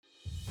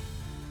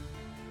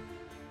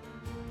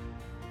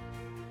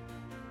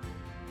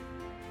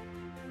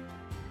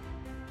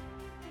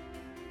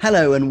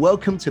Hello and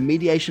welcome to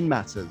Mediation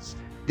Matters.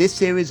 This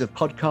series of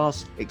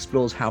podcasts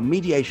explores how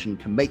mediation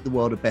can make the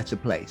world a better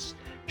place.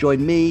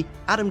 Join me,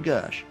 Adam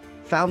Gersh,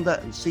 founder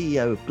and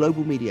CEO of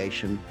Global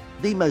Mediation,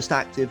 the most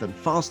active and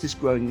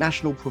fastest growing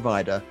national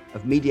provider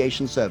of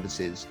mediation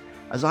services,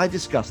 as I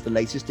discuss the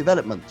latest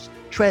developments,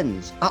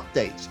 trends,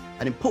 updates,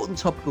 and important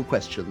topical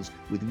questions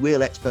with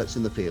real experts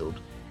in the field.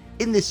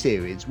 In this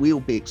series, we will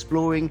be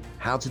exploring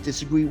how to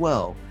disagree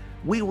well.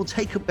 We will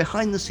take a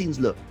behind-the-scenes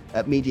look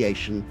at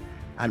mediation,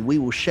 and we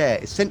will share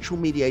essential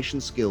mediation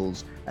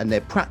skills and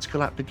their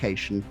practical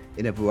application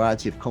in a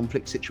variety of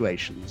conflict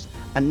situations.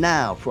 And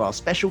now for our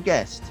special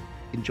guest,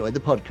 enjoy the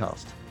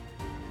podcast.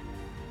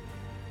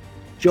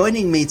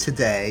 Joining me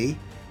today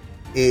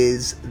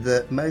is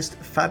the most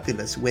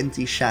fabulous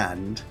Wendy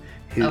Shand,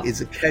 who is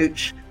a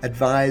coach,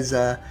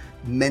 advisor,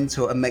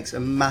 mentor, and makes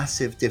a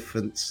massive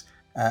difference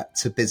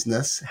to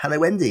business. Hello,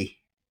 Wendy.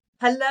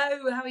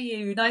 Hello, how are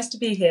you? Nice to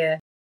be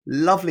here.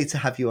 Lovely to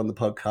have you on the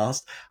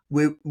podcast.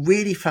 We're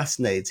really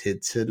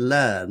fascinated to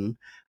learn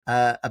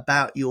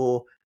about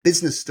your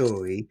business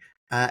story,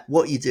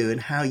 what you do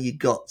and how you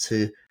got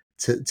to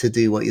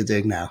do what you're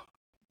doing now.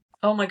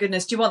 Oh my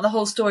goodness. Do you want the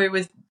whole story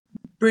with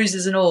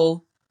bruises and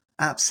all?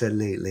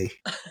 Absolutely.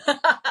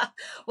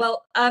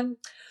 Well, I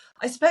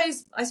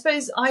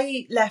suppose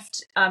I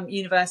left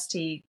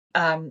university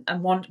and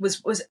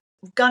was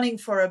gunning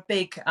for a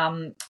big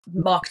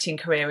marketing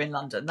career in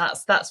London.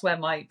 That's where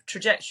my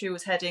trajectory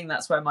was heading.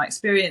 That's where my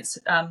experience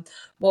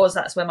was.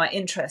 That's where my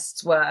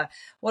interests were.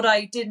 What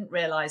I didn't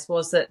realise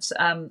was that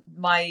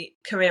my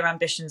career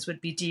ambitions would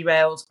be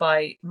derailed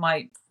by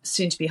my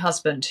soon-to-be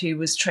husband, who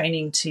was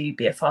training to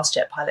be a fast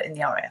jet pilot in the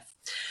RAF.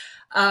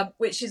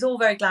 Which is all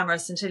very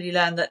glamorous until you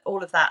learn that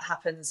all of that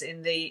happens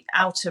in the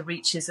outer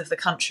reaches of the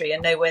country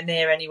and nowhere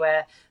near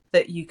anywhere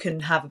that you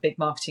can have a big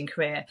marketing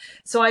career.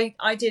 So I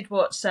did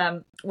what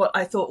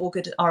I thought all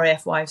good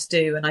RAF wives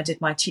do, and I did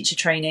my teacher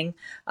training.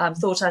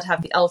 Thought I'd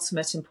have the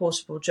ultimate in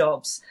portable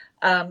jobs,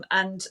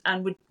 and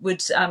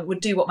would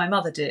do what my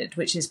mother did,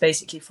 which is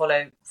basically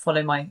follow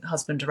my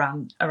husband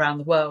around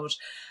the world.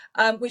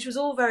 Which was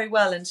all very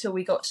well until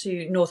we got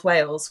to North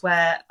Wales,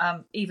 where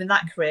even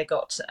that career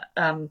got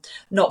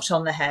knocked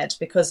on the head,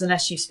 because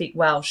unless you speak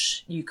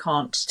Welsh, you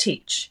can't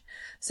teach.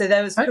 So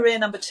there was career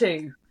number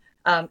 2.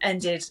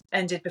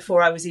 Ended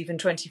before I was even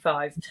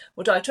 25,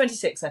 or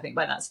 26, I think,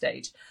 by that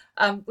stage.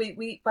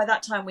 We by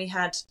that time we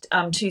had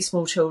 2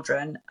 small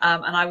children,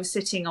 and I was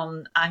sitting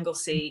on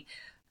Anglesey,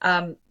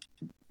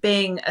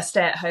 being a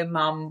stay-at-home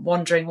mum,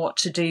 wondering what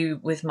to do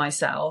with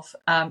myself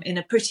in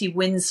a pretty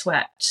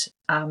windswept.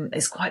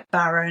 It's quite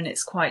barren.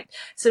 It's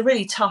a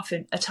really tough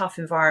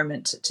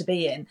environment to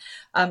be in.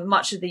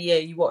 Much of the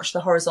year, you watch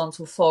the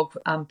horizontal fog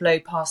blow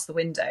past the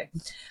window.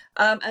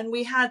 And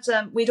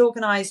we'd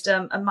organised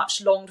a much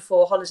longed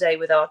for holiday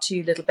with our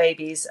 2 little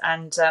babies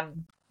and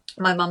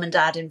my mum and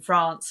dad in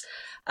France.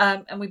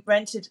 And we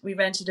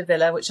rented a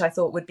villa, which I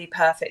thought would be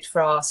perfect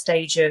for our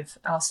stage of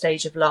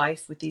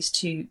life, with these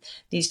two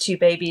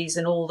babies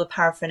and all the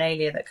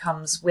paraphernalia that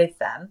comes with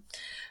them.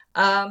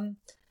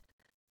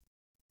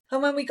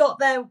 And when we got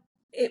there,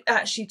 it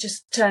actually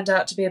just turned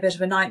out to be a bit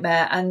of a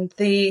nightmare. And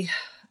the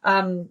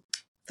thing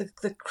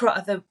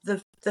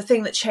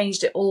that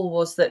changed it all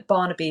was that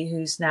Barnaby,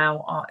 who's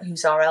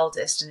our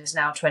eldest and is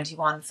now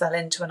 21, fell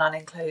into an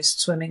unenclosed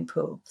swimming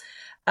pool,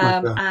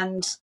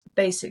 and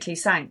basically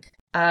sank.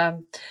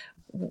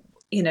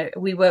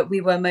 We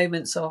were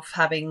moments of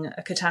having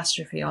a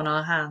catastrophe on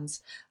our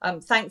hands.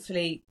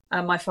 Thankfully,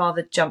 my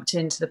father jumped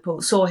into the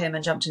pool, saw him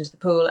and jumped into the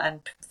pool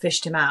and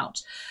fished him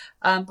out.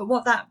 But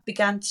what that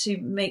began to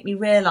make me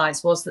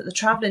realise was that the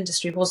travel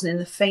industry wasn't in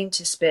the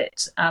faintest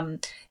bit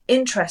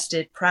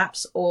interested,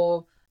 perhaps,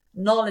 or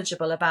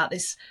knowledgeable about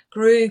this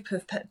group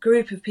of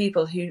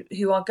people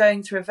who are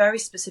going through a very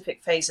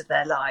specific phase of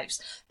their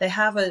lives. They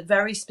have a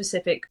very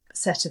specific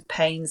set of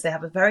pains. They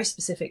have a very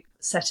specific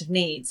set of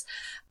needs,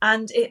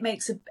 and it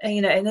makes a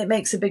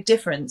big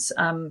difference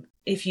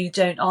if you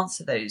don't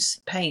answer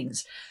those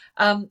pains.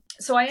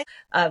 So I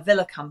a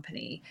villa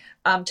company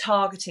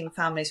targeting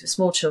families with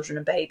small children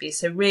and babies.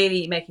 So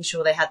really making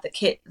sure they had the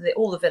kit,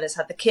 all the villas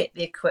had the kit,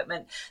 the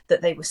equipment,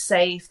 that they were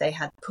safe. They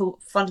had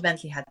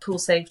fundamentally had pool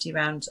safety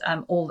around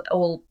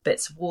all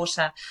bits of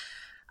water.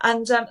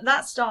 And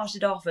that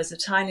started off as a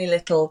tiny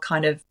little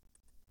kind of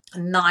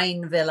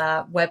 9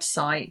 villa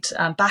website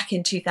back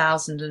in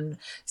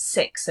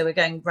 2006. So we're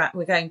going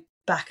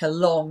back a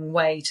long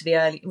way to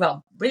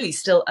the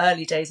still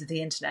early days of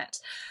the internet.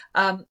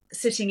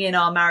 Sitting in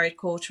our married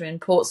quarter in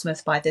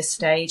Portsmouth by this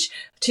stage,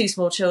 2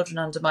 small children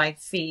under my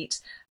feet,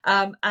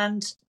 and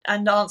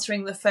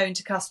answering the phone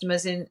to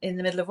customers in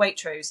the middle of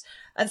Waitrose.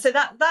 And so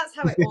that's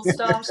how it all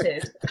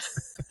started.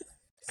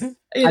 You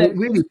And know,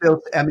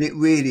 it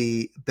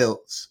really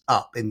built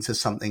up into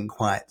something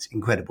quite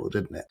incredible,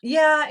 didn't it?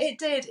 yeah, it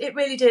did. It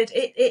really did.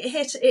 It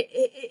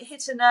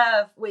hit a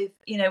nerve with,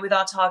 with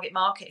our target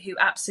market, who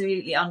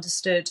absolutely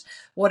understood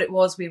what it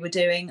was we were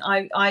doing.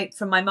 I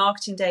from my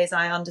marketing days,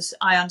 I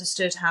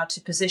understood how to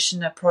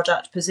position a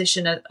product,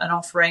 position an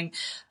offering,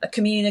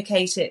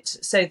 communicate it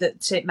so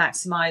that it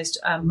maximised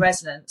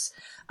resonance.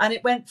 And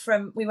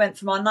we went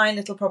from our 9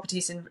 little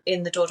properties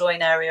in the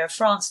Dordogne area of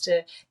France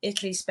to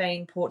Italy,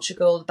 Spain,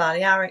 Portugal, the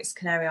Balearics,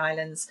 Canary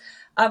Islands.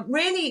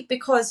 Really,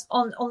 because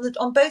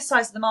on both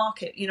sides of the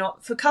market,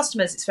 for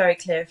customers, it's very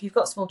clear. If you've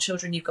got small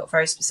children, you've got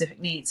very specific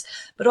needs.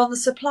 But on the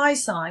supply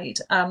side,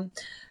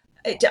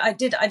 I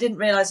didn't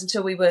realise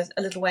until we were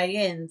a little way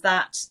in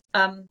that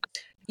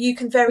you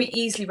can very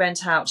easily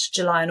rent out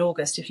July and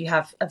August if you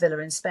have a villa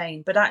in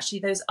Spain. But actually,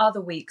 those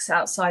other weeks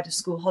outside of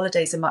school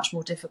holidays are much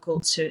more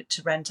difficult to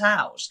rent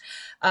out.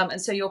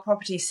 And so your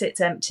property sits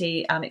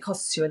empty. It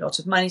costs you a lot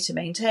of money to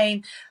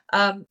maintain.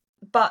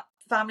 But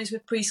families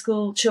with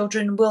preschool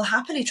children will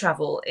happily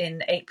travel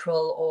in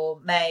April or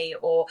May,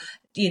 or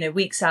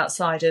weeks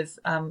outside of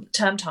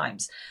term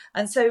times.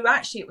 And so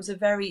actually it was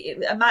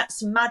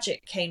some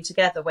magic came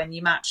together when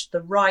you matched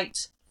the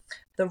right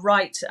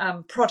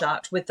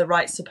product with the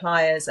right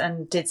suppliers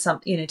and did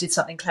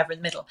something clever in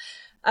the middle.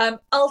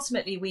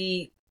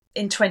 Ultimately,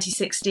 in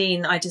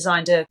 2016, I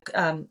designed a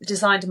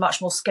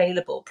much more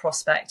scalable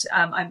prospect.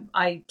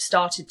 I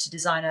started to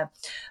design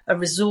a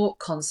resort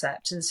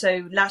concept, and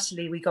so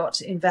latterly we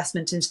got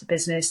investment into the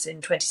business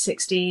in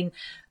 2016,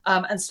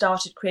 and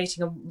started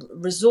creating a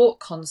resort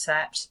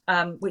concept,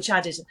 which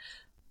added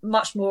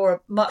much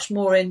more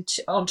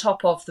on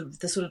top of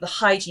the sort of the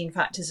hygiene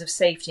factors of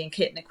safety and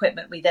kit and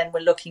equipment. We then were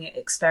looking at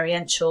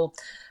experiential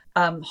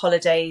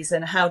holidays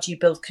and how do you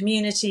build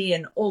community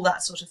and all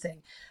that sort of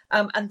thing.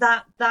 And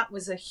that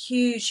was a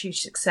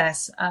huge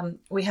success.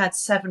 We had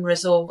 7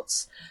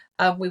 resorts.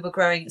 We were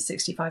growing at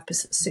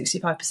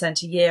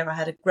 65% a year. I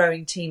had a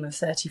growing team of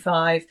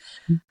 35.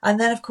 And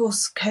then, of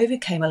course,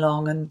 COVID came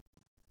along, and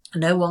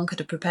no one could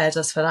have prepared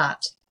us for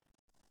that.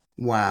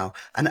 Wow.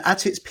 And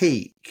at its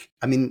peak,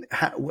 I mean,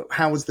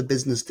 how was the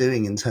business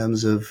doing in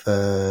terms of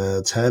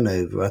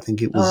turnover? I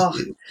think it was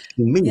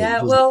millions.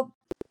 Yeah, well,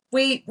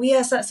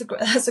 yes, that's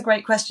a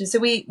great question. So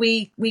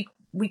we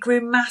grew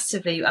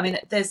massively. I mean,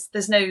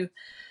 there's no,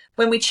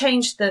 when we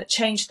changed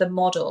the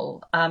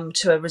model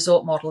to a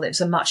resort model, it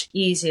was a much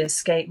easier,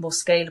 more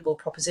scalable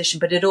proposition,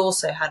 but it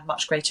also had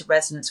much greater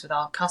resonance with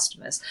our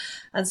customers.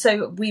 And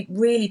so we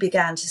really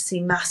began to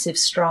see massive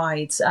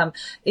strides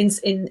in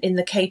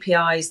the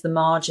KPIs, the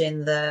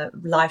margin, the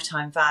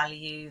lifetime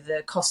value,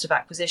 the cost of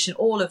acquisition.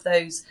 All of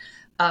those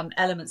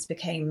elements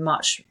became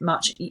much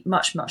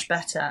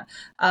better,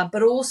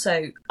 but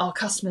also our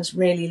customers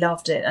really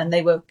loved it, and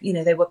they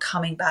were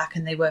coming back,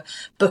 and they were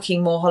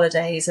booking more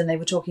holidays, and they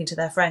were talking to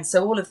their friends.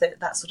 So all of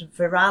that sort of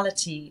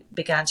virality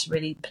began to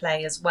really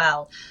play as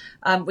well,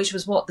 which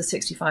was what the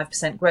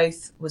 65%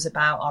 growth was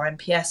about. Our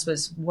NPS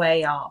was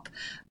way up,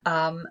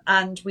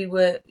 and we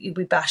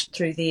bashed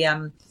through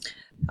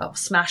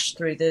smashed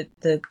through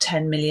the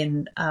 10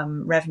 million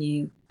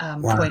revenue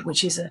Wow. point,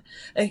 which is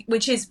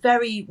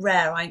very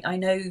rare. I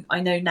know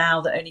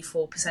now that only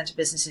 4% of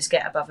businesses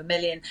get above 1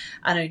 million,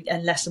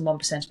 and less than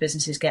 1% of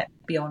businesses get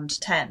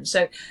beyond 10.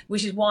 So,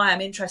 which is why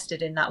I'm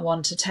interested in that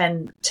 1 to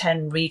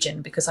 10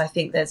 region, because I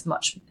think there's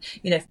much,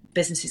 if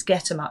businesses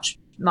get a much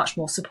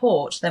more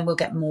support, then we'll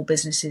get more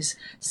businesses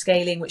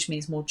scaling, which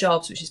means more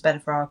jobs, which is better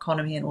for our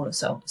economy, and all of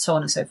so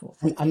on and so forth.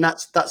 And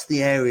that's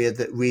the area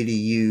that really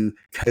you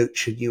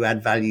coach and you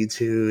add value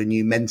to, and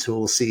you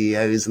mentor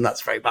CEOs, and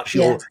that's very much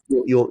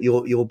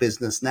your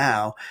business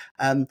now.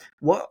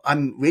 What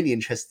I'm really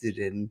interested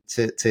in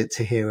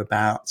to hear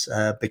about,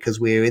 because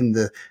we're in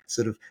the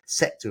sort of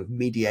sector of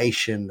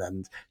mediation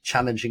and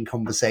challenging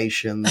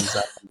conversations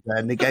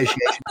and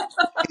negotiation.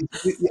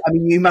 I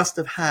mean, you must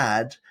have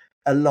had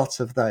a lot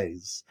of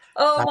those.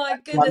 Oh my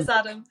goodness,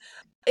 Adam.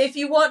 If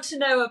you want to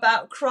know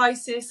about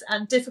crisis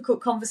and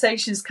difficult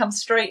conversations, come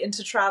straight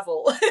into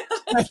travel.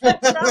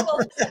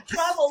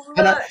 travel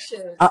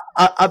lurches.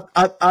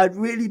 I'd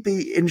really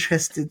be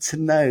interested to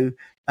know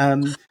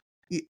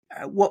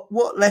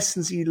what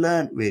lessons you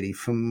learnt really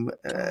from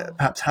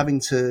perhaps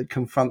having to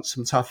confront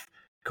some tough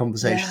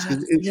conversations.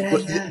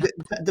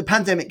 The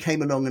pandemic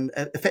came along and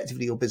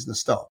effectively your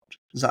business stopped.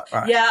 Is that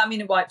right? Yeah, I mean,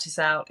 it wiped us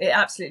out. It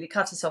absolutely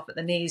cut us off at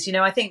the knees.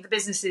 I think the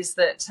businesses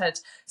that had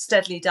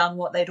steadily done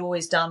what they'd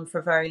always done for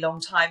a very long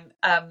time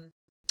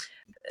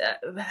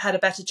had a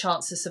better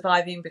chance of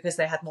surviving because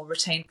they had more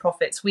retained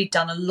profits. We'd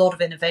done a lot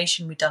of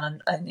innovation. We'd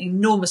done an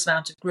enormous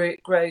amount of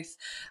growth.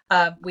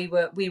 We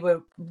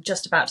were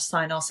just about to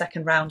sign our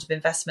second round of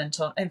investment.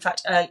 In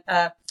fact,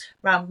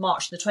 around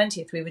March the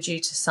 20th, we were due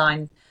to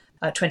sign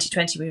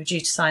 2020, we were due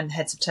to sign the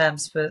heads of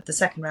terms for the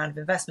second round of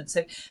investment.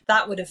 So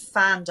that would have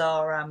fanned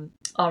our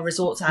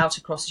resorts out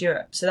across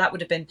Europe. So that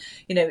would have been,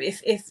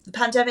 if the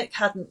pandemic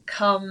hadn't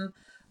come,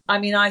 I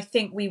mean, I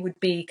think we would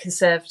be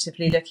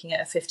conservatively looking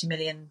at a 50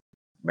 million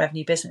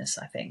revenue business,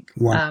 I think.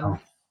 Wow.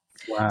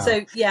 Wow.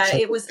 So yeah, So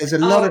it was. there's a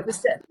Oh, lot it of was.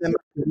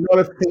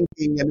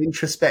 thinking and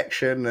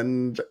introspection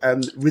and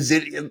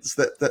resilience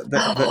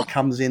that Oh,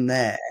 comes in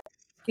there.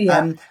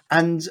 yeah,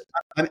 And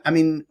I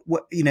mean,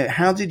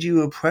 how did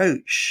you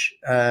approach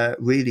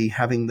really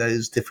having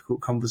those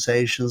difficult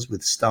conversations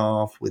with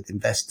staff, with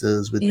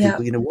investors, with yeah,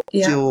 people?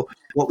 yeah.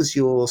 What was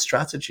your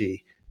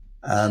strategy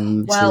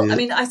Well, I to?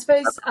 mean, I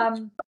suppose.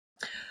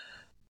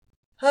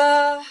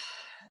 Uh,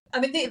 I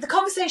mean, the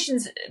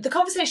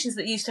conversations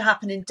that used to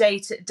happen in day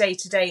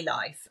to day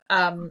life.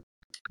 Um,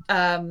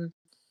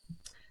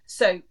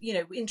 so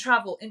in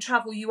travel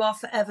you are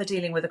forever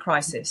dealing with a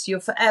crisis. You're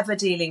forever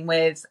dealing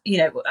with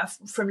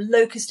from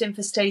locust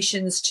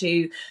infestations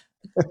to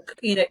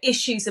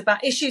issues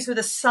with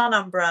a sun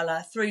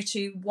umbrella through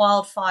to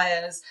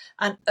wildfires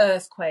and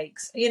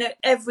earthquakes.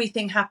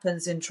 Everything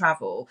happens in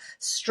travel. Yeah,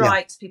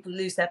 Strikes, people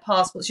lose their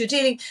passports. You're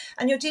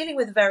dealing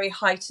with very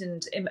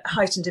heightened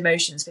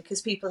emotions,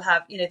 because people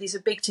have, these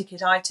are big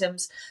ticket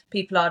items.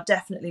 People are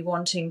definitely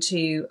wanting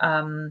to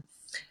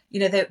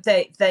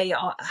they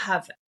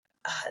have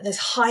there's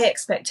high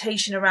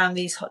expectation around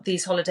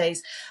these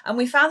holidays, and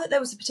we found that there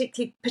was a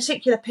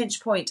particular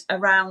pinch point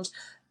around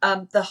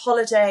the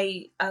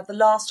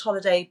last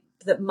holiday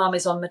that mum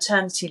is on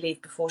maternity leave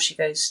before she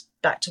goes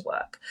back to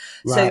work.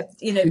 right. So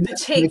You're never going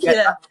to get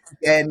particular. that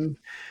again.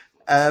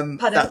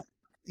 Pardon?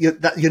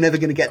 You're never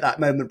going to get that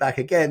moment back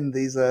again.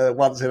 These are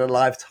once in a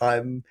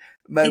lifetime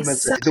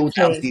moments, and it's all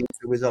down to Exactly. you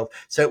to resolve.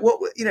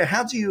 So,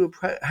 how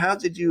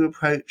did you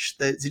approach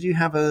the? Did you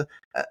have a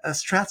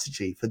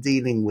strategy for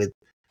dealing with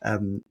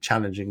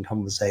challenging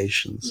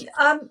conversations?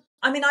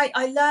 I mean,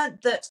 I learned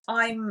that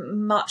I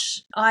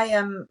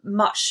am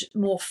much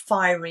more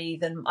fiery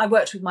than I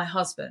worked with my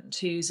husband,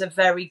 who's a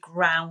very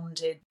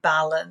grounded,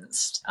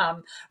 balanced,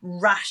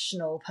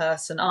 rational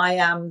person. I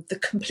am the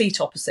complete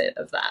opposite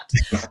of that.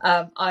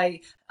 I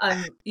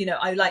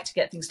like to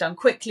get things done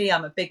quickly.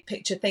 I'm a big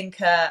picture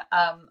thinker.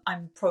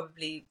 I'm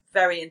probably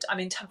very in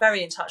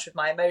touch with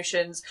my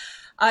emotions.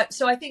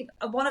 So I think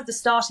one of the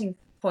starting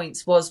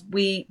points was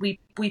we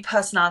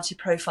personality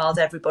profiled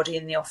everybody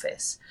in the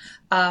office,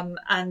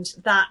 and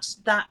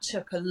that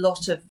took a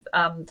lot of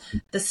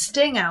the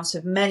sting out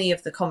of many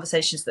of the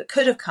conversations that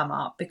could have come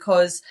up,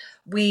 because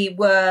we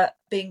were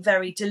being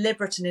very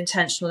deliberate and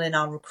intentional in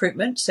our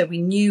recruitment. So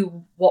we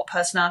knew what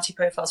personality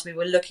profiles we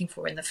were looking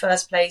for in the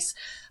first place.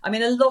 I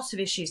mean, a lot of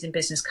issues in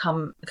business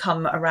come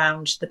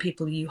around the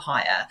people you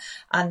hire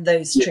and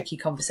those tricky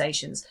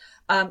conversations.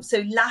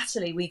 So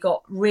latterly, we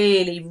got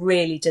really,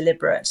 really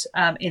deliberate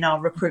in our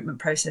recruitment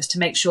process to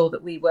make sure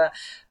that we were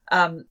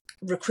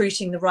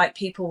recruiting the right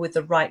people with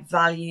the right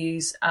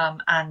values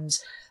and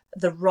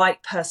the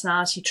right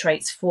personality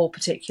traits for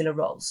particular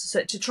roles.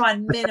 So to try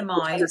and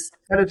minimise.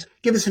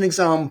 Give us an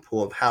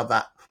example of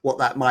what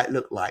that might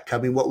look like. I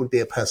mean, what would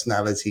be a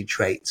personality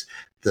trait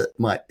that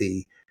might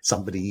be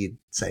somebody you'd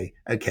say,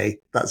 okay,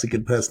 that's a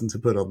good person to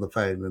put on the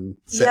phone and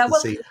set the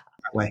scene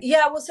that way?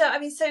 Yeah, well, so I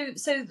mean,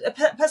 so a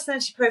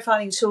personality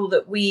profiling tool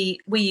that we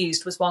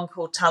used was one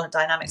called Talent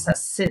Dynamics.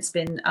 That's since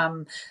been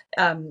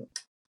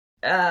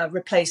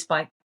replaced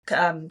by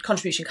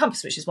Contribution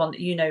Compass, which is one that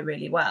you know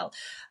really well.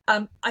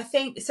 I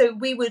think so.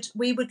 We would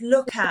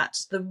look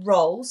at the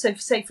role. So,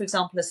 say for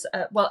example,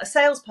 a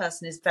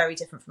salesperson is very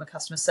different from a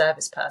customer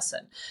service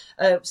person.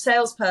 A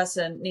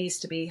salesperson needs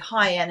to be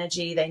high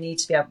energy. They need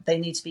to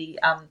be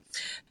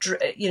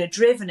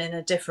driven in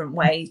a different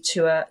way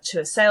to a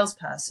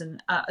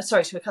salesperson.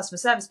 To a customer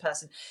service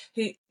person.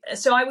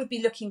 So I would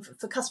be looking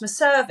for customer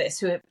service,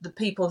 who are the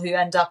people who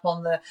end up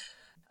on the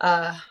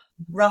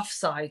rough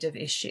side of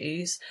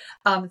issues.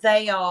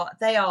 They are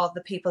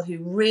the people who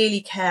really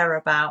care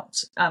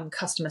about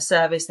customer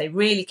service. They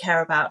really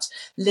care about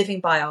living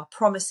by our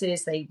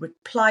promises. They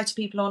reply to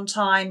people on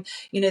time.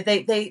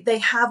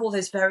 They have all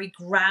those very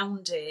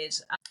grounded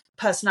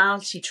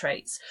personality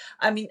traits.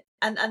 I mean,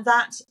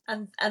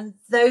 and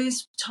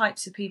those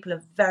types of people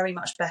are very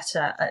much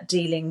better at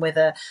dealing with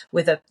a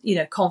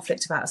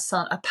conflict about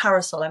a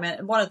parasol. I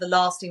mean, one of the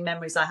lasting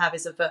memories I have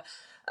is of a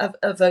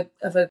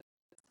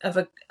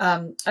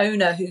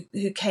owner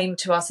who came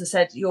to us and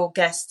said, your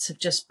guests have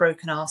just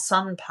broken our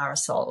sun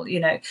parasol,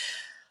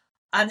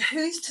 and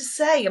who's to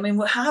say? I mean,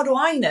 how do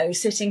I know,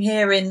 sitting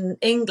here in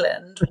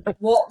England,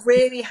 what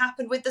really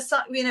happened with the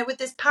sun, with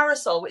this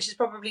parasol, which is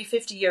probably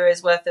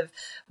 €50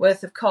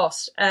 worth of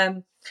cost?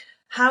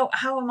 How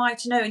am I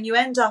to know? And you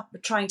end up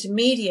trying to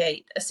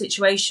mediate a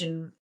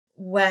situation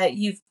where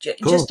you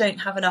just don't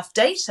have enough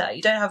data,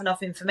 you don't have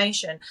enough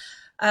information.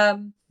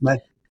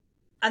 Right.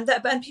 And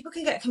people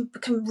can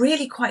become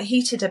really quite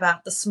heated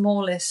about the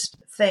smallest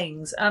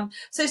things.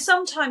 So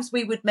sometimes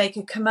we would make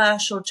a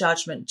commercial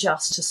judgment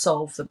just to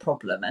solve the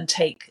problem and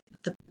take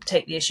the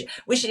issue,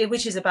 which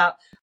is about,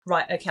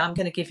 right, okay, I'm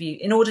going to give you,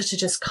 in order to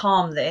just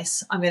calm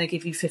this, I'm going to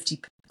give you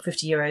 €50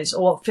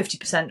 or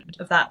 50%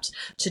 of that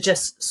to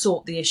just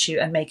sort the issue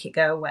and make it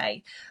go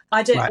away.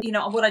 I don't,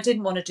 Right. what I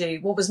didn't want to do,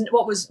 what was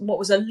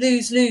a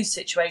lose-lose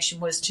situation,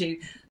 was to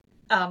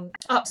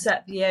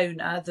upset the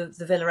owner,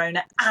 the villa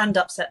owner, and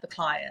upset the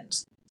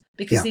client,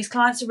 because these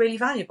clients are really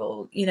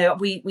valuable.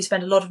 We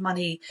spend a lot of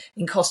money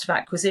in cost of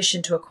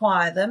acquisition to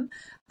acquire them.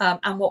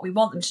 And what we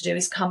want them to do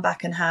is come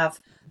back and have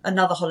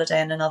another holiday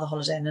and another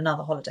holiday and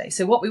another holiday.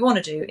 So what we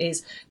want to do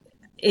is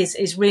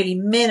really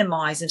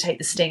minimize and take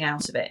the sting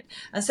out of it.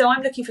 And so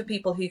I'm looking for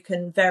people who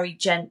can very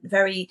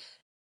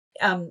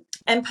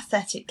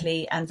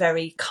empathetically and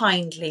very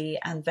kindly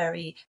and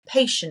very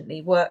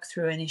patiently work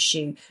through an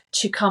issue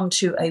to come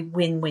to a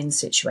win-win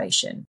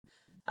situation.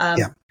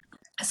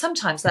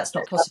 Sometimes that's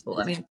not possible.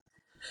 I mean,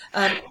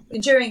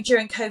 during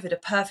COVID, a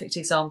perfect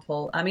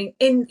example. I mean,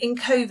 in the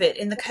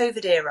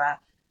COVID era,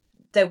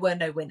 there were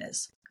no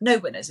winners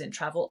in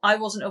travel. I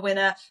wasn't a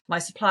winner. My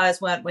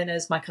suppliers weren't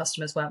winners. My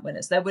customers weren't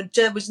winners. There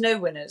was no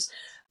winners.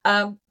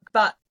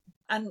 But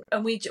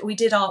we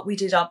did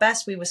our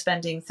best. We were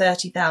spending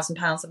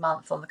 £30,000 a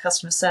month on the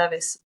customer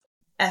service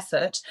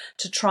effort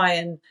to try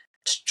and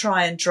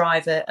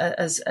drive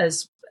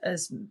as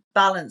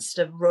balanced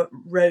a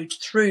road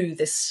through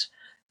this,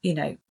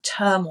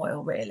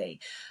 turmoil, really.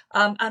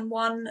 And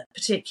one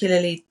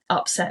particularly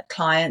upset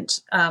client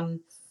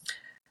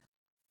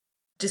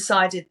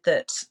decided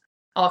that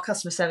our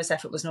customer service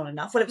effort was not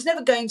enough. Well, it was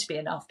never going to be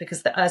enough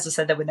because, as I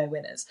said, there were no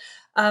winners.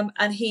 And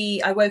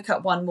I woke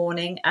up one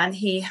morning and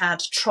he had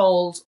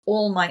trolled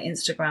all my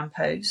Instagram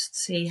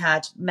posts. He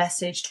had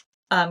messaged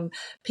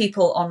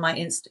people on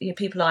my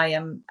people I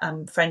am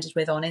friended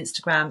with on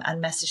Instagram,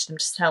 and messaged them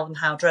to tell them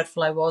how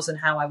dreadful I was and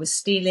how I was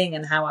stealing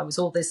and how I was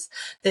all this,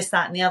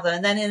 that, and the other.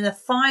 And then in the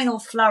final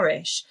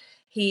flourish,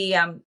 he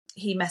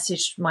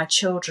messaged my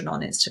children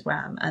on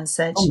Instagram and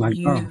said, "Oh my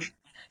gosh.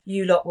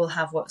 You lot will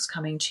have what's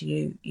coming to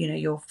you.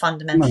 You're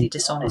fundamentally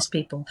dishonest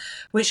people,"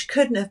 which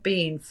couldn't have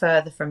been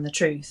further from the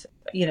truth.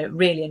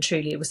 Really and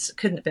truly,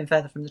 couldn't have been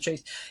further from the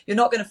truth. You're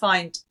not going to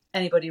find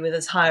anybody with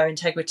as higher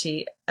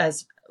integrity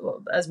as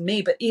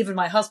me, but even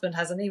my husband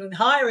has an even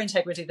higher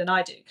integrity than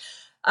I do.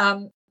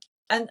 And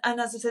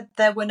as I said,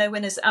 there were no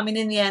winners. I mean,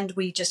 in the end,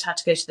 we just had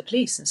to go to the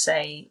police and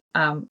say,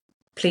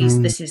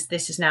 please, this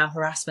is now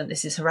harassment.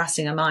 This is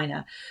harassing a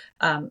minor.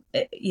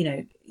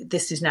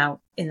 This is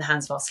now in the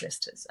hands of our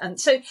solicitors. And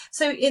so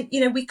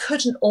we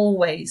couldn't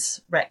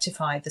always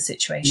rectify the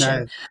situation.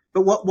 No,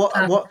 but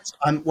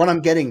what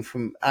I'm getting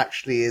from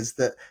actually is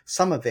that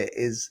some of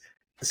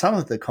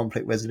the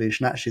conflict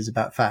resolution actually is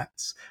about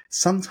facts.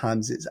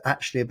 Sometimes it's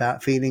actually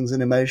about feelings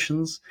and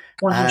emotions.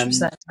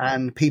 100%.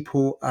 And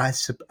people,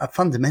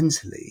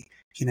 fundamentally,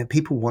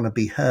 people want to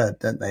be heard,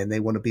 don't they? And they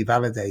want to be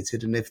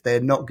validated. And if they're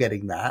not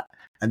getting that,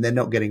 and they're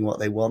not getting what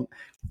they want,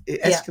 it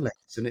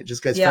escalates and it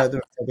just goes further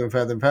and further and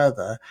further and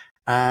further.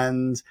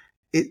 And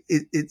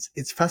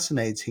it's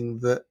fascinating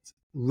that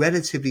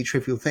relatively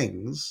trivial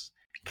things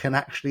can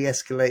actually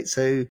escalate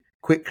so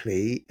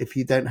quickly if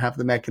you don't have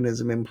the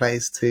mechanism in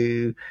place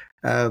to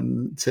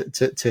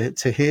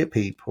hear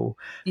people.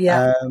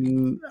 I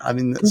mean,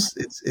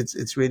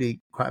 it's really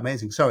quite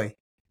amazing. Sorry.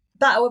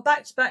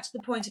 Back to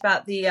the point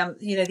about the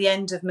the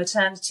end of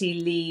maternity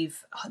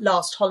leave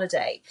last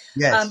holiday.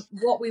 Yes.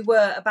 What we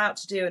were about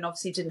to do, and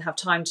obviously didn't have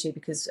time to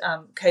because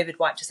COVID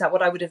wiped us out.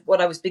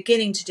 What I was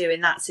beginning to do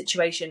in that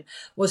situation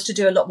was to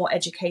do a lot more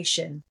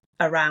education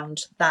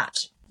around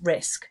that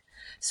risk.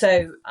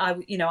 So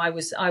I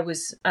was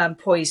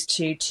poised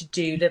to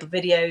do little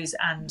videos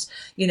and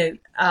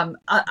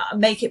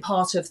make it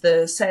part of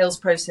the sales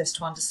process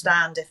to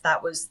understand if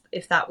that was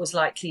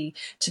likely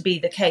to be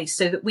the case,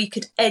 so that we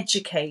could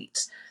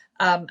educate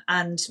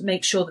and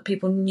make sure that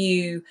people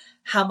knew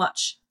how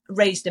much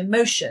raised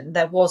emotion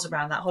there was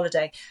around that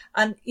holiday.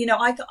 And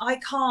I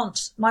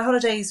can't, my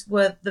holidays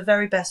were the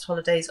very best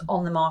holidays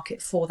on the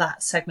market for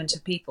that segment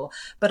of people,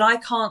 but I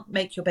can't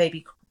make your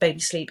baby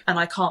sleep, and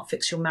I can't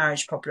fix your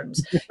marriage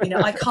problems.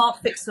 I can't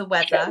fix the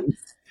weather.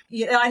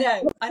 I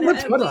know.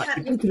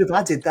 If you could have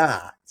added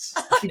that,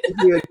 she could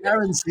give you a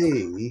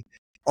guarantee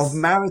of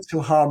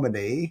marital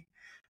harmony,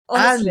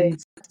 honestly,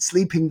 and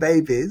sleeping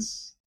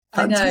babies.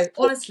 Fantastic.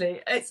 I know,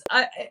 honestly, if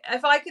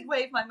I could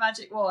wave my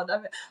magic wand,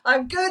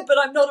 I'm good, but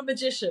I'm not a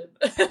magician.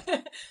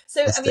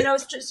 So, I mean, I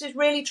was just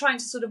really trying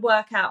to sort of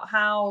work out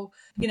how,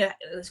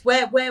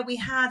 where we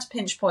had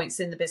pinch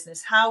points in the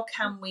business, how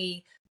can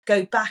we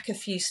go back a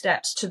few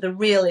steps to the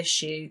real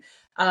issue,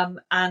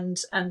 and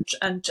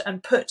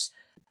put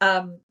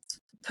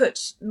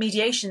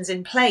mediations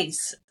in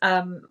place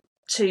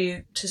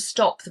to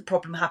stop the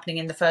problem happening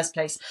in the first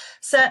place.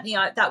 Certainly,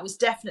 that was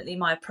definitely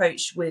my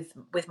approach with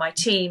my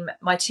team.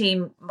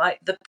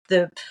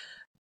 The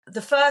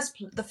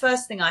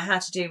first thing I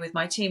had to do with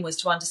my team was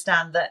to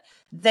understand that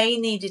they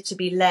needed to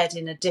be led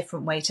in a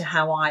different way to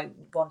how I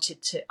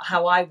wanted to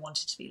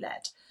be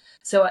led.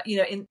 So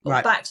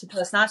back to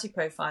personality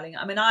profiling.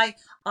 I mean, I'm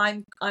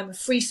a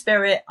free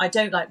spirit. I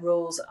don't like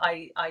rules.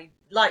 I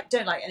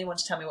don't like anyone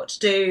to tell me what to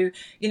do.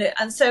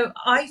 And so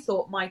I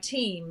thought my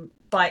team,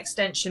 by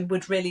extension,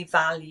 would really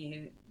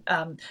value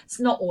it's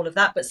not all of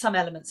that, but some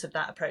elements of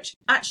that approach.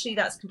 Actually,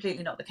 that's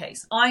completely not the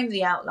case. I'm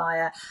the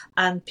outlier,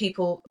 and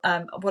people,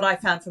 what I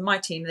found from my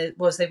team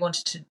was they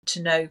wanted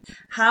to know,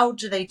 how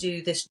do they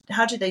do this?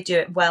 How do they do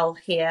it well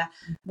here?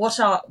 What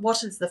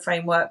is the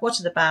framework? What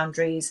are the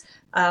boundaries?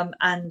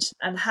 And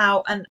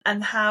how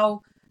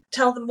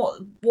tell them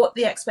what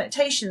the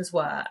expectations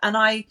were.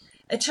 And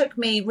it took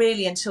me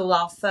really until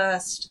our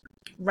first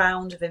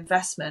round of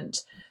investment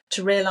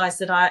to realize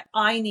that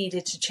I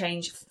needed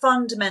to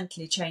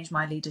fundamentally change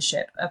my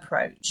leadership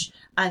approach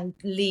and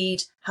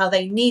lead how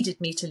they needed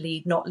me to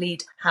lead, not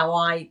lead how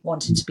I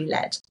wanted to be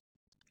led.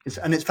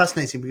 And it's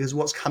fascinating because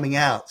what's coming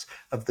out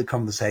of the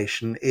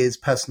conversation is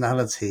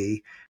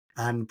personality,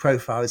 and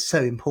profile is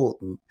so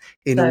important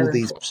in all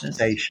these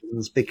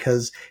conversations,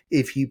 because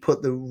if you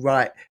put the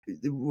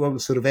wrong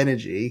sort of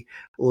energy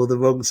or the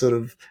wrong sort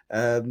of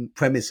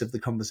premise of the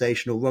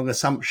conversation or wrong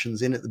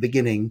assumptions in at the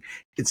beginning,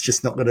 it's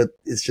just not going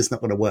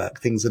to work.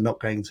 Things are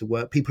not going to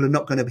work. People are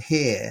not going to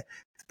hear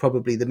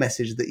probably the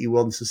message that you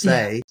want to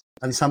say. Yeah.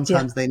 And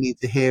sometimes they need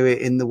to hear it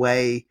in the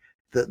way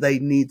that they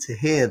need to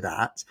hear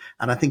that.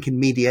 And I think in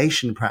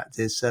mediation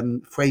practice,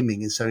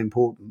 framing is so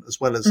important, as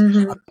well as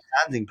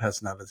understanding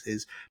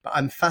personalities. But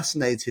I'm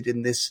fascinated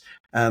in this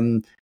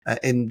theme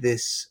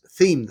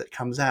that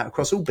comes out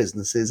across all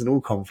businesses and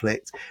all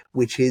conflict,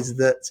 which is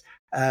that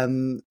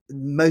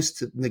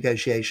most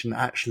negotiation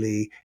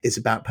actually is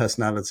about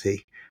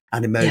personality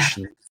and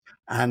emotion. Yeah.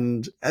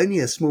 And only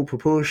a small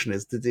proportion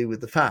is to do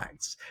with the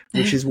facts,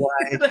 which is why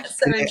that's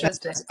so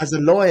interesting. As a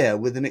lawyer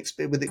with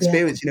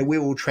experience, we're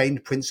all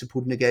trained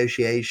principled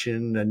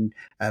negotiation,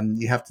 and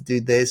you have to do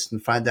this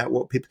and find out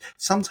what people.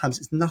 Sometimes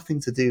it's nothing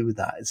to do with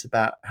that. It's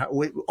about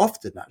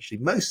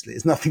mostly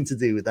it's nothing to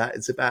do with that.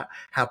 It's about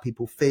how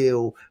people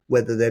feel,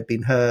 whether they've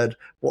been heard,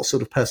 what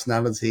sort of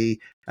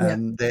personality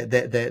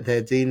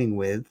they're dealing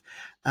with.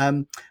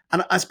 And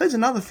I suppose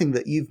another thing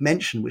that you've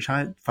mentioned, which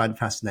I find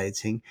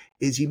fascinating,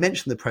 is you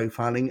mentioned the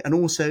profiling and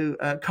also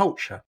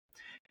culture.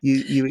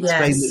 You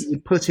explained that you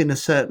put in a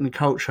certain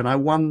culture, and I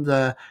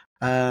wonder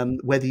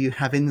whether you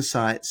have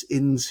insights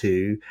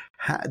into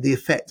the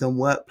effect on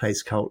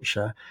workplace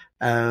culture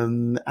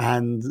and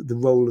the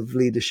role of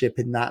leadership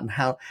in that, and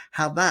how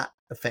that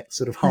affects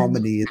sort of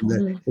harmony in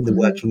the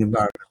working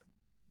environment.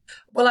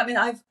 Well, I mean,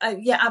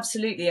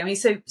 absolutely. I mean,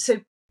 so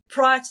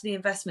prior to the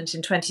investment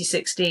in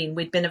 2016,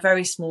 we'd been a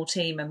very small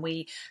team, and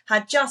we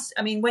had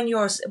when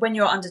you're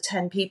under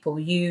 10 people,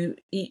 you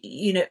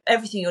know,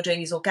 everything you're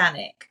doing is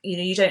organic.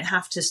 You don't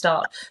have to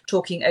start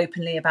talking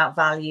openly about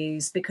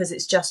values because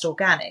it's just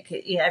organic.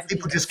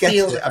 People just get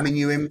it. I mean,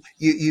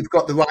 you've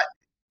got the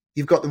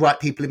right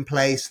people in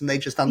place, and they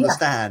just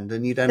understand,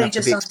 and you don't have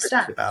to be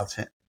explicit about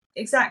it.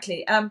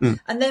 Exactly.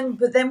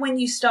 But then when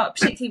you start,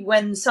 particularly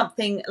when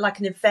something like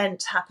an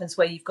event happens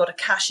where you've got a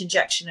cash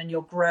injection and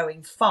you're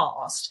growing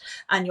fast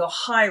and you're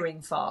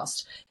hiring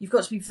fast, you've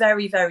got to be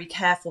very, very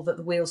careful that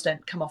the wheels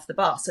don't come off the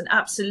bus. And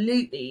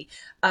absolutely,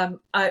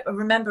 I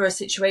remember a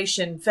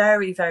situation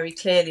very, very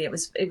clearly. It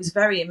was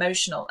very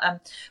emotional.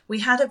 We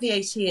had a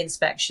VAT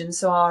inspection,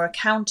 so our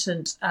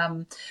accountant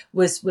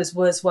was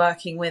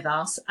working with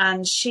us,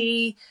 and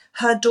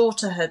her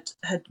daughter had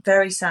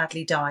very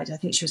sadly died. I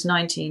think she was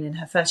 19 in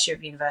her first year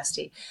of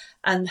university.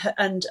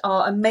 And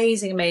our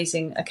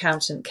amazing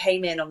accountant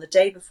came in on the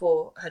day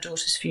before her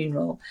daughter's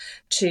funeral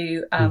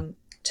to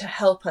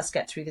help us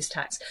get through this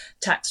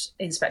tax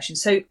inspection.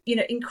 So,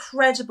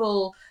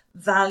 incredible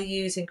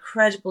values,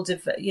 incredible,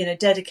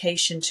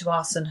 dedication to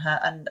us and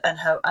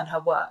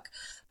her work.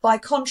 By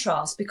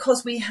contrast,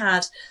 because we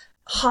had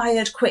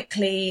hired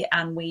quickly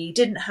and we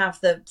didn't have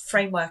the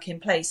framework in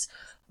place,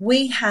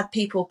 we had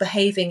people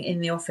behaving in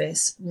the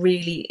office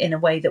really in a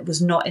way that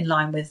was not in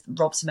line with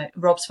Rob's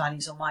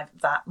values or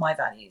my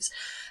values.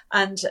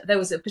 And there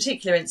was a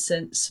particular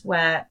instance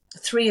where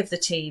 3 of the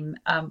team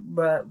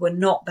were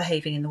not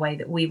behaving in the way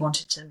that we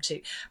wanted them to.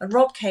 And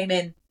Rob came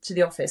in to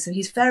the office, and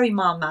he's very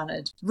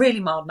mild-mannered, really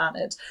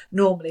mild-mannered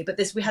normally. But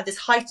we had this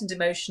heightened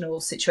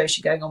emotional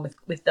situation going on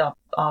with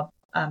our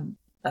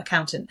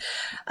accountant,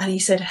 and he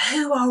said,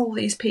 "Who are all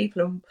these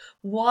people, and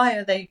why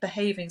are they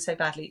behaving so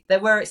badly?" There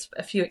were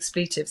a few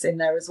expletives in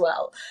there as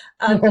well.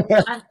 I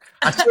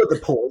saw the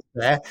pause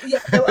there.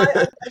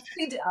 I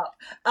cleaned it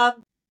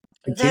up.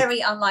 Very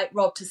unlike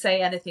Rob to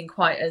say anything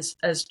quite as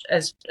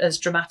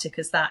dramatic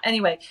as that.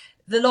 Anyway,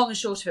 the long and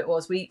short of it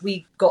was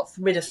we got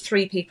rid of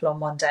 3 people on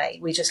one day.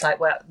 We just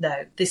well,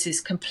 no, this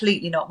is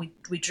completely not.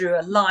 We drew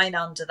a line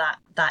under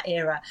that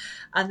era.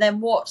 And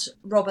then what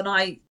Rob and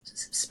I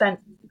spent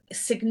a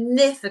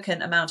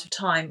significant amount of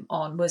time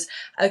on was,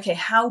 okay,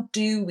 how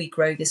do we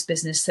grow this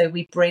business so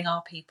we bring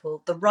our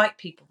people, the right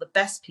people, the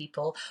best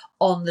people,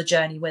 on the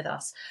journey with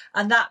us?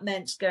 And that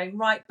meant going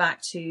right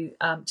back to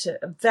a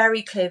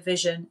very clear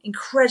vision,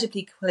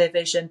 incredibly clear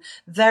vision,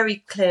 very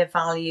clear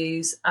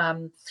values,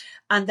 and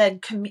then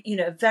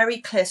a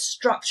very clear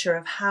structure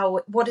of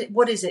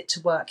what is it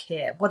to work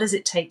here? What does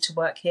it take to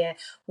work here?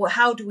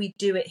 How do we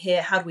do it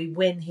here? How do we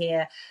win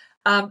here?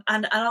 And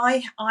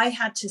I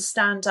had to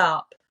stand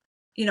up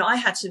I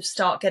had to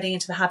start getting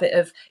into the habit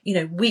of,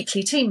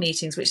 weekly team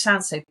meetings, which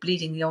sounds so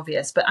bleedingly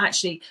obvious, but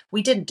actually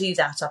we didn't do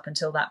that up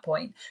until that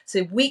point.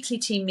 So weekly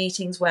team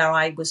meetings where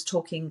I was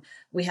talking,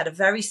 we had a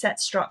very set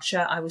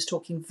structure. I was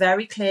talking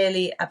very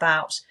clearly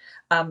about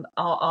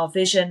our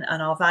vision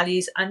and our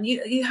values. And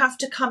you have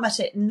to come at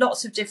it in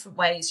lots of different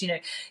ways,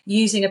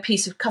 using a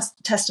piece of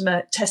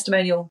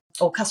testimonial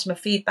or customer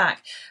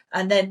feedback,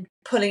 and then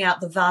pulling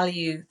out the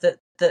value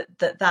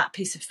that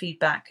piece of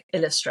feedback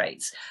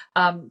illustrates.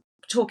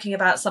 Talking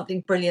about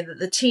something brilliant that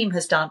the team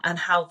has done and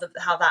how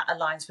that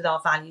aligns with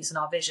our values and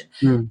our vision.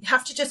 You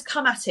have to just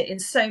come at it in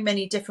so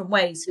many different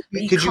ways.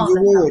 But Did you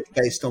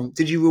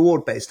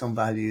reward based on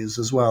values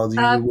as well? Do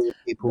you reward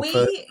people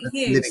for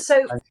living?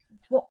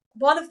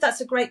 That's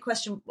a great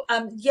question.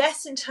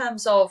 Yes, in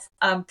terms of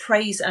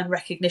praise and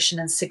recognition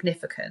and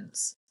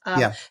significance.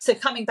 So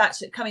coming back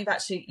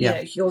to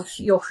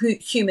your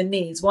human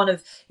needs. One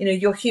of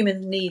your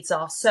human needs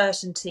are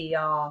certainty,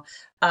 are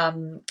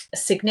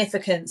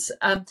significance.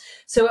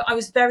 So I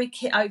was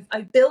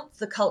I built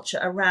the culture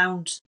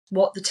around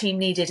what the team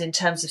needed in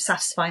terms of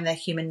satisfying their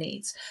human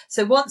needs.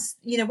 So once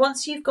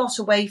you've got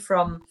away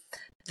from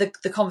the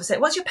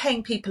conversation, once you're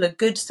paying people a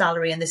good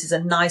salary and this is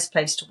a nice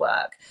place to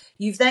work,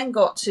 you've then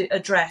got to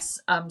address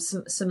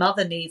some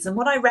other needs. And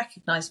what I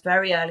recognized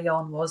very early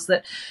on was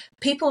that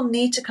people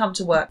need to come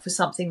to work for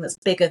something that's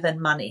bigger than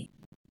money.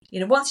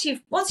 Once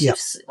you've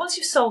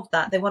solved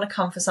that, they want to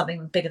come for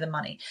something bigger than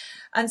money.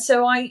 And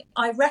so I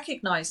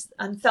recognized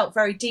and felt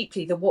very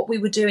deeply that what we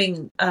were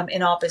doing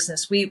in our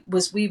business, we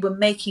were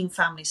making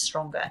families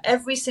stronger.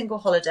 Every single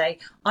holiday,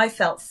 I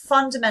felt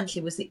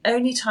fundamentally was the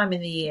only time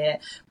in the year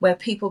where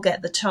people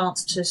get the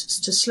chance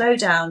to slow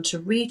down, to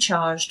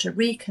recharge, to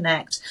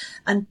reconnect,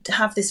 and to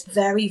have this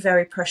very,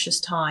 very precious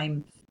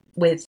time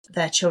with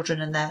their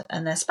children and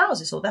their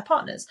spouses or their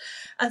partners.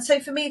 And so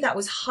for me, that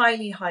was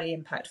highly, highly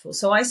impactful.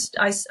 So I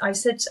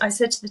said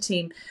to the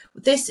team,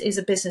 this is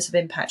a business of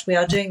impact. We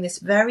are doing this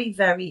very,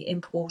 very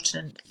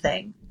important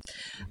thing.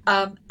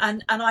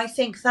 And I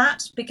think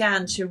that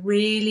began to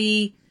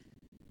really,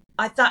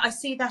 I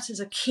see that as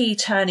a key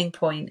turning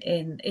point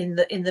in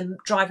the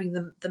driving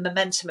the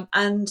momentum.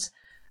 And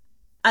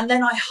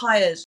then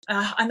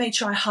I made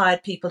sure I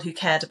hired people who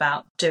cared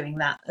about doing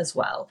that as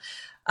well.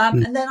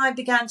 And then I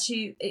began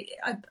to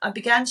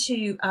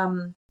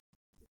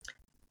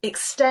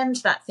extend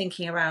that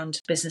thinking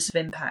around business of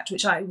impact,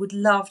 which I would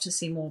love to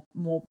see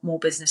more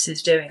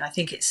businesses doing. I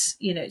think it's,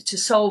 to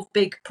solve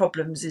big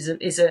problems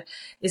is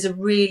a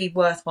really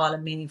worthwhile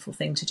and meaningful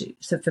thing to do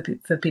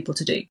for people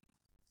to do.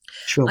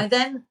 Sure. I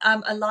then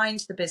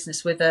aligned the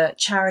business with a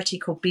charity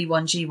called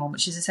B1G1,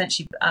 which is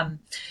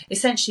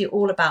essentially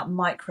all about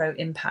micro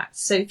impact.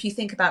 So if you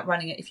think about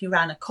if you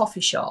ran a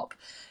coffee shop,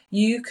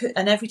 you could,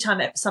 and every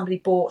time somebody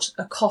bought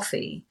a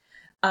coffee,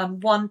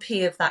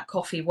 1p of that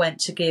coffee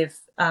went to give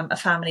a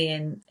family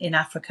in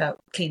Africa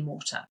clean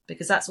water,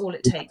 because that's all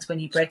it takes when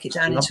you break it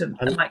down into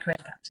a micro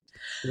impact.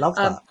 Love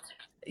that.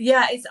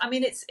 Yeah,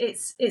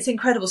 it's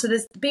incredible. So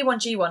there's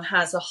B1G1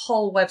 has a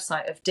whole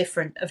website of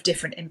different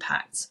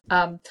impacts,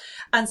 and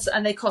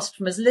they cost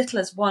from as little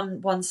as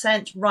one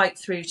cent right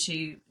through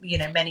to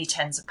many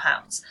tens of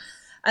pounds.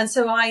 And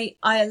so I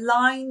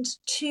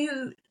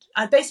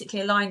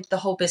basically aligned the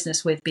whole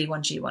business with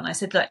B1G1. I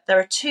said, look, there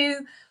are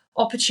two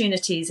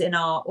opportunities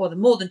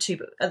more than two,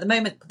 but at the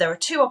moment there are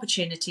two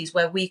opportunities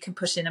where we can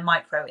put in a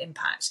micro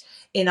impact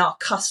in our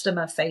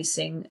customer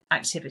facing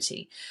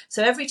activity.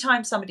 So every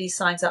time somebody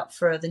signs up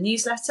for the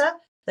newsletter,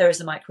 there is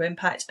a micro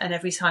impact, and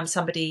every time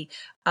somebody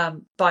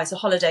buys a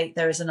holiday,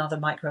 there is another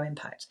micro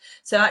impact.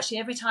 So actually,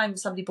 every time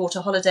somebody bought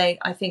a holiday,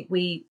 I think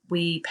we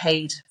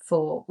paid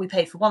for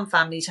one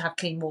family to have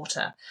clean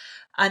water.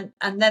 And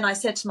then I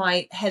said to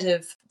my head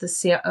of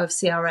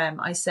CRM,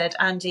 I said,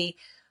 Andy,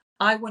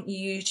 I want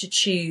you to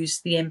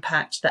choose the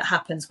impact that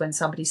happens when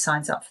somebody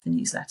signs up for the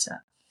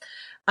newsletter.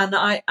 And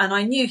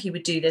I knew he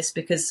would do this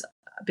because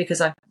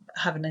I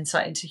have an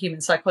insight into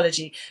human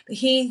psychology. But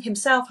he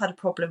himself had a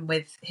problem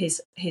with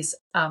his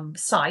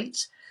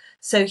site.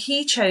 So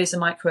he chose a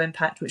micro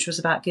impact, which was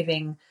about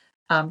giving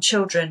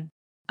children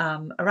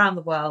around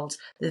the world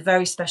the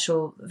very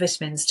special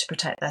vitamins to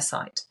protect their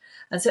sight.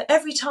 And so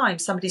every time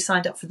somebody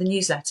signed up for the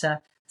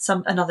newsletter,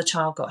 another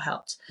child got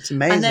helped. It's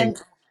amazing. And then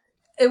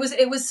it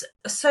was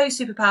so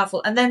super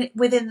powerful. And then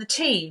within the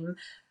team,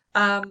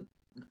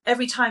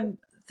 every time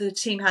the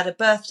team had a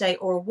birthday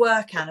or a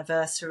work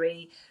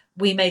anniversary,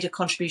 we made a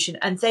contribution,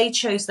 and they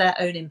chose their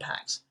own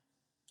impact.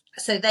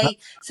 So it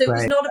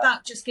was not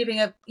about just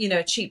giving a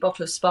cheap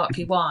bottle of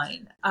sparkly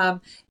wine.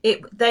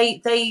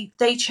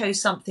 They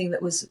chose something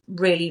that was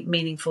really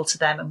meaningful to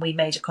them, and we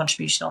made a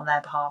contribution on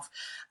their behalf.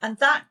 And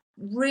that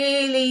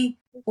really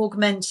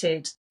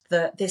augmented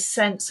this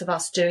sense of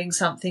us doing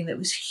something that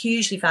was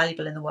hugely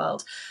valuable in the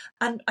world.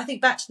 And I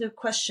think back to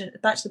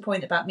the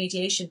point about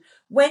mediation,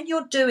 when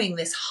you're doing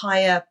this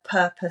higher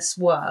purpose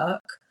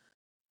work,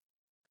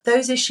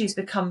 those issues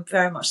become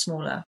very much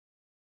smaller.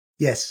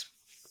 Yes.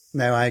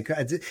 No, I agree.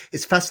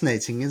 It's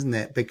fascinating, isn't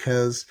it?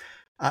 Because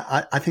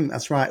I think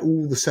that's right.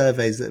 All the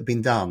surveys that have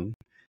been done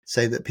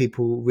so that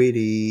people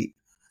really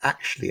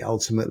actually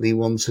ultimately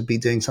want to be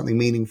doing something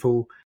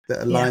meaningful that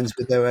aligns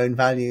with their own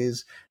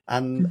values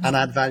and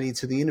add value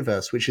to the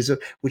universe, which is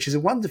a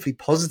wonderfully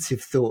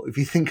positive thought if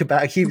you think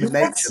about human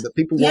nature, Yes. that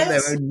people want their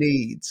Yes. own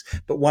needs,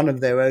 but one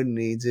of their own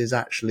needs is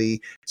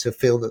actually to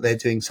feel that they're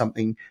doing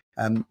something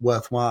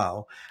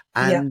worthwhile.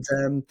 Yeah.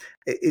 And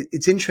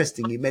it's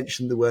interesting. You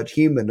mentioned the word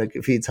human a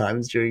few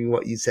times during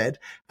what you said,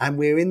 and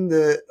we're in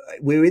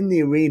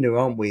the arena,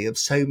 aren't we, of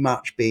so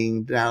much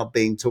being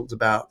talked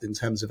about in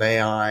terms of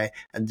AI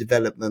and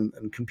development,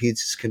 and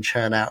computers can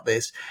churn out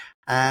this.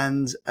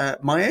 And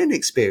my own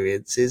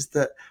experience is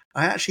that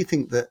I actually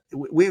think that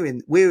we're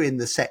in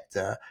the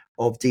sector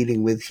of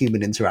dealing with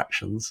human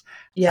interactions.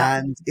 Yeah.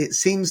 And it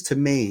seems to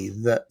me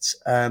that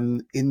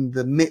in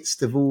the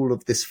midst of all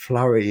of this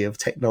flurry of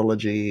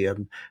technology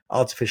and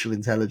artificial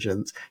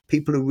intelligence,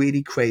 people are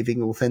really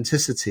craving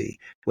authenticity,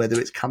 whether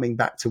it's coming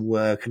back to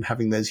work and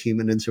having those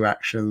human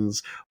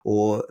interactions,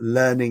 or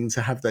learning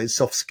to have those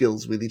soft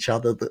skills with each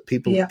other that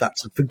people Yeah.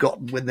 perhaps have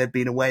forgotten when they've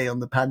been away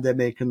on the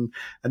pandemic and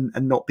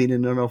not been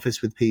in an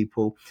office with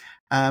people.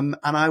 And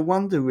I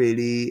wonder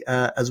really,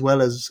 as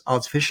well as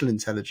artificial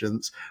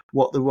intelligence,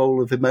 what the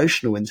role of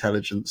emotional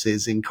intelligence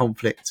is in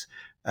conflict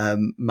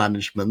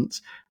management,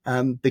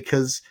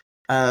 because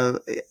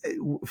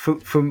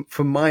from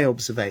my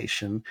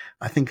observation,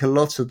 I think a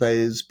lot of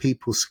those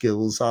people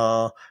skills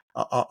are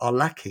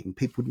lacking.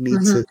 People need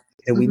Mm-hmm.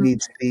 to. We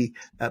need to be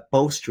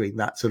bolstering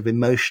that sort of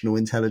emotional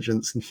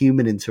intelligence and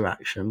human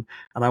interaction.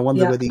 And I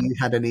wonder Yeah. whether you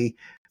had any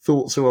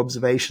thoughts or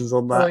observations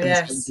on Oh, that in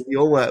terms yes. of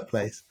your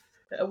workplace.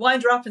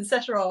 Wind her up and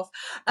set her off.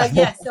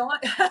 So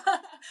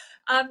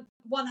I,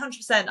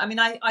 100%. I mean,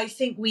 I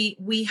think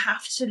we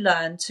have to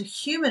learn to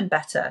human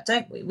better,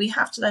 don't we? We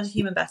have to learn to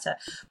human better.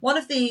 One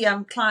of the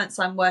clients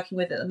I'm working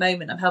with at the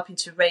moment, I'm helping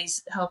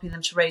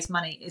them to raise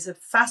money, is a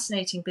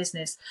fascinating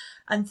business,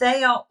 and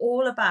they are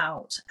all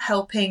about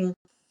helping.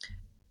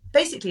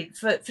 Basically,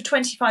 for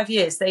 25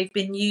 years, they've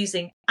been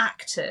using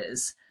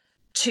actors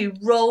to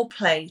role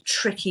play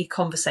tricky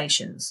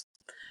conversations.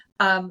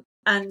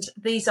 And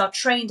these are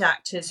trained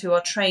actors who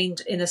are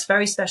trained in a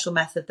very special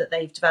method that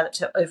they've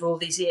developed over all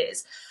these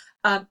years.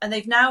 And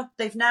they've now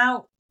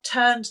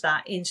turned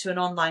that into an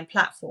online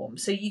platform.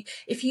 So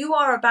if you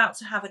are about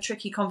to have a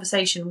tricky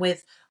conversation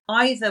with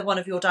either one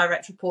of your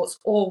direct reports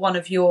or one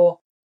of your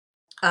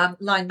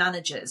line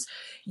managers,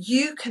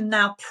 you can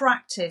now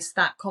practice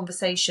that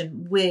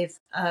conversation with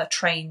a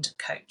trained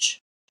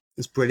coach.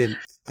 It's brilliant,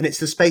 and it's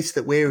the space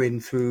that we're in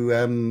through.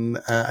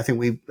 I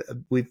think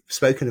we've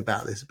spoken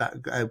about this,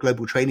 about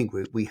Global Training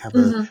Group. We have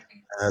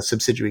Mm-hmm. a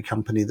subsidiary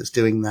company that's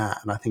doing that,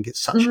 and I think it's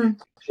such Mm-hmm.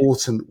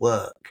 important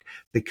work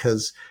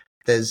because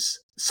there's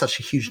such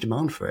a huge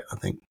demand for it. I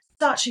think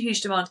Such a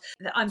huge demand.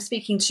 I'm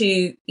speaking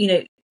to,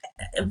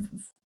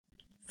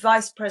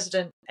 Vice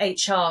President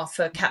HR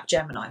for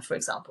Capgemini, for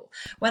example.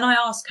 When I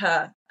ask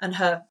her and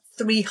her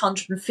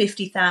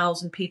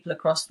 350,000 people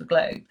across the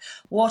globe,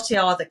 what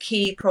are the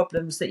key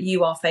problems that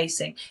you are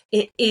facing?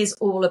 It is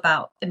all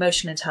about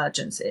emotional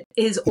intelligence. It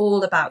is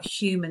all about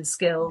human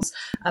skills,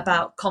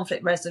 about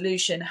conflict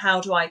resolution. How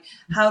do I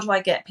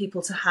get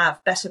people to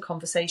have better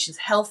conversations,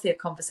 healthier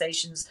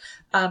conversations,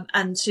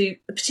 and to,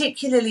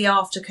 particularly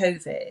after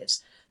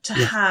COVID, to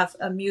have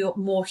a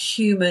more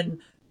human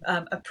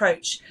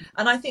approach.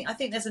 And I think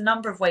there's a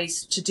number of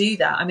ways to do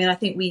that. I mean, I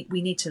think we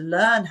need to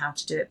learn how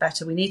to do it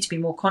better. We need to be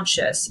more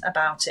conscious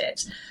about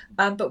it,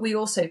 but we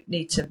also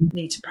need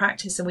to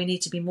practice, and we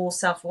need to be more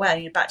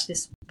self-aware. Back to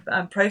this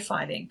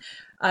profiling.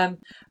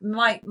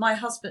 My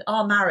husband,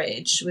 our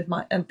marriage with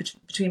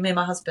between me and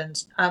my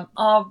husband,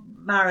 our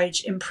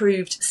marriage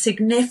improved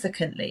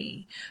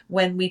significantly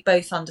when we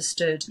both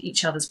understood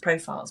each other's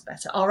profiles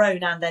better, our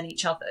own and then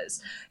each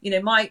other's.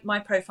 My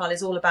profile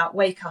is all about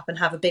wake up and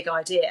have a big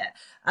idea,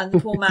 and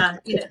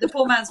the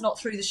poor man's not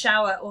through the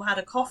shower or had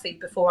a coffee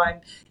before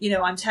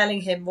I'm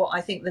telling him what I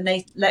think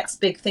the next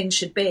big thing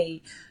should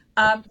be,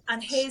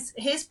 and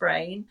his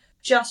brain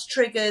just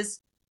triggers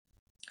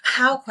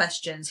how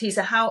questions.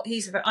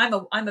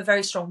 I'm a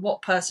very strong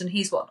what person.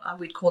 He's what I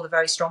would call a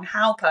very strong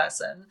how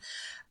person,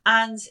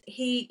 and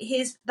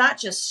that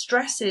just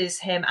stresses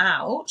him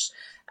out.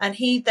 And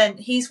he's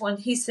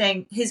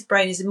saying his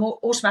brain is more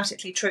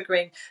automatically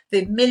triggering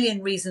the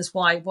million reasons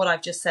why what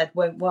I've just said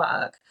won't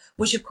work,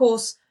 which of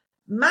course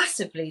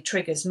massively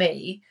triggers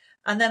me.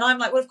 And then I'm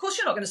like, well, of course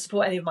you're not going to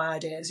support any of my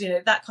ideas,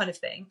 that kind of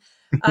thing.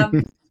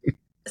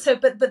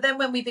 But then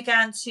when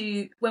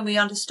we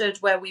understood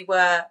where we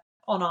were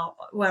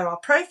where our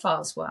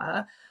profiles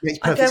were, makes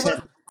I perfect go, sense.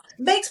 well,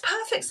 makes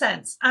perfect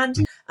sense. And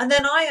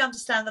then I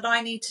understand that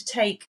I need to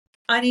take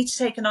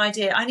an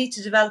idea, I need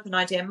to develop an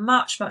idea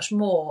much, much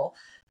more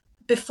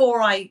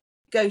before I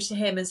go to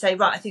him and say,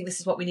 right, I think this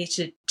is what we need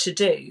to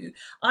do.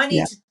 I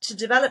need to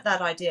develop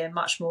that idea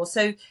much more.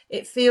 So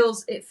it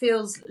feels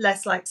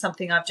less like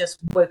something I've just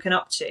woken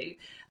up to.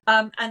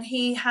 And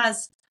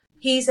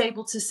he's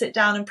able to sit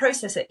down and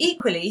process it.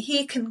 Equally,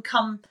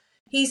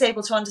 he's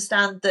able to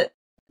understand that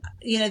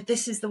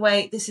this is the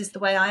way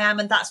I am,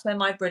 and that's where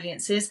my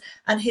brilliance is,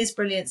 and his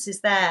brilliance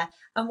is there.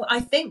 And I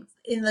think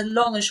in the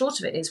long and short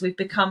of it is we've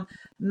become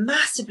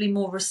massively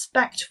more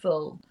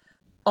respectful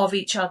of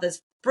each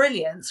other's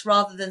brilliance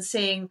rather than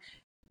seeing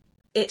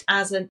it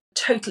as a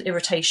total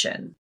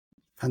irritation.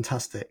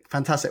 Fantastic.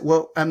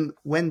 Well,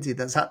 Wendy,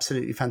 that's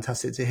absolutely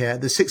fantastic to hear.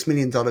 The $6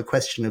 million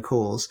question, of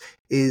course,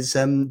 is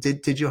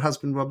did your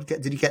husband Rob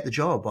did he get the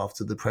job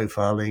after the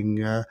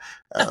profiling?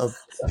 What,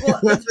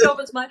 the job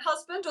as my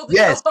husband or the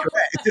yes, job?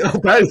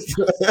 correct. Both.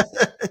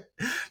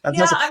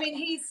 Yeah, I mean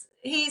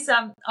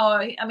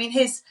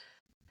he's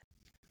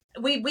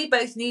we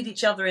both need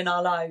each other in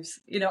our lives.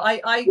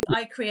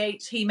 I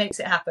create, he makes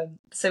it happen.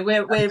 So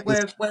we're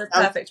a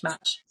perfect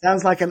match.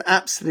 Sounds like an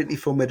absolutely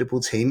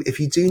formidable team.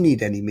 If you do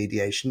need any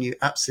mediation, you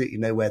absolutely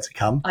know where to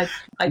come.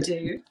 I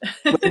do.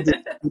 Wendy,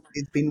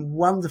 it's been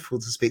wonderful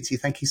to speak to you.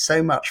 Thank you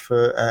so much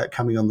for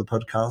coming on the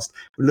podcast.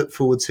 We look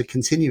forward to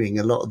continuing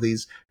a lot of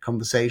these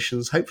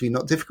conversations. Hopefully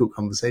not difficult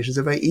conversations,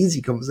 they're very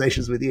easy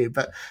conversations with you,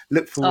 but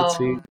look forward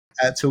to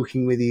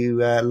talking with you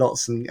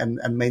lots and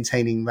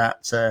maintaining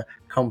that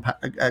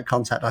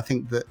contact. I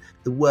think that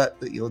the work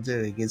that you're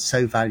doing is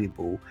so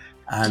valuable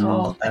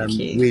and thank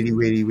you. really,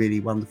 really, really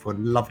wonderful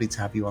and lovely to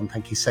have you on.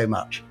 Thank you so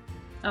much.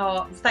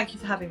 Thank you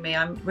for having me.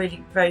 I'm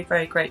really very,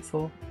 very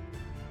grateful.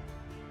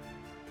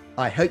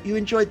 I hope you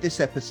enjoyed this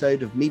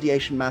episode of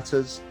Mediation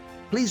Matters.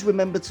 Please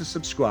remember to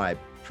subscribe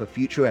for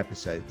future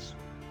episodes.